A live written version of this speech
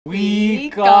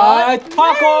We got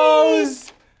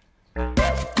tacos!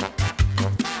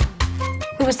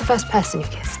 Who was the first person you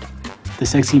kissed? The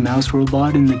sexy mouse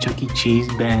robot in the Chuck E. Cheese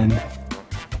band.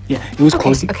 Yeah, it was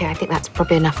close. Okay, I think that's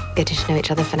probably enough getting to know each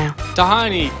other for now.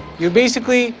 Tahani, you're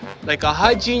basically like a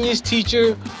hot genius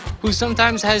teacher who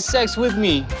sometimes has sex with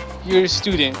me. You're a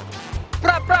student.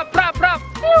 Prop, prop, prop, prop.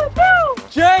 Pew, pew.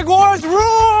 Jaguars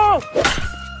rule!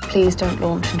 Please don't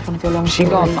launch into one of your long She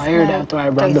got stories. fired No, after I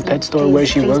robbed the Jason, pet store please, where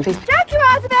she please, worked. please.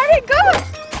 Jaguars are very good.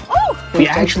 Oh, We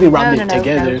actually robbed it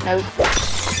together. No.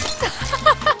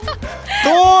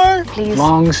 Thor! Please.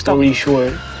 Long story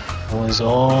short, it was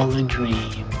all a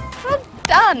dream. well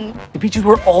done. The beaches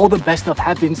where all the best stuff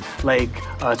happens, like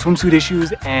swimsuit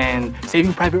issues and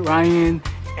Saving Private Ryan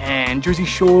and Jersey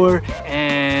Shore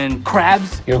and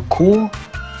crabs. You're cool,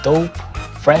 dope,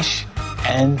 fresh,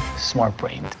 and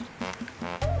smart-brained.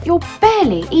 You're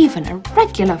barely even a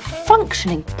regular,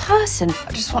 functioning person.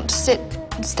 I just want to sit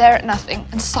and stare at nothing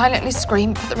and silently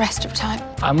scream for the rest of time.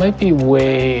 I might be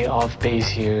way off base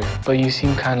here, but you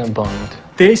seem kind of bummed.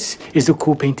 This is a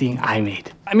cool painting I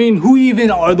made. I mean, who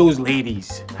even are those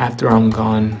ladies? After I'm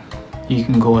gone, you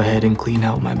can go ahead and clean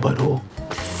out my butthole.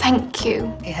 Thank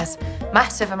you. He has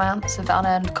massive amounts of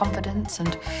unearned confidence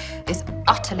and is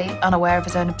utterly unaware of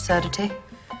his own absurdity.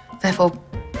 Therefore,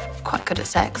 quite good at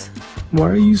sex. Why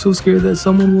are you so scared that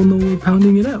someone will know we're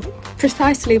pounding it out?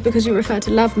 Precisely because you refer to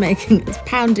lovemaking as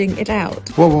pounding it out.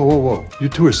 Whoa, whoa, whoa, whoa. You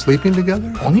two are sleeping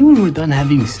together? Only when we're done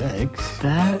having sex.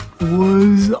 That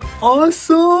was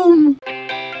awesome!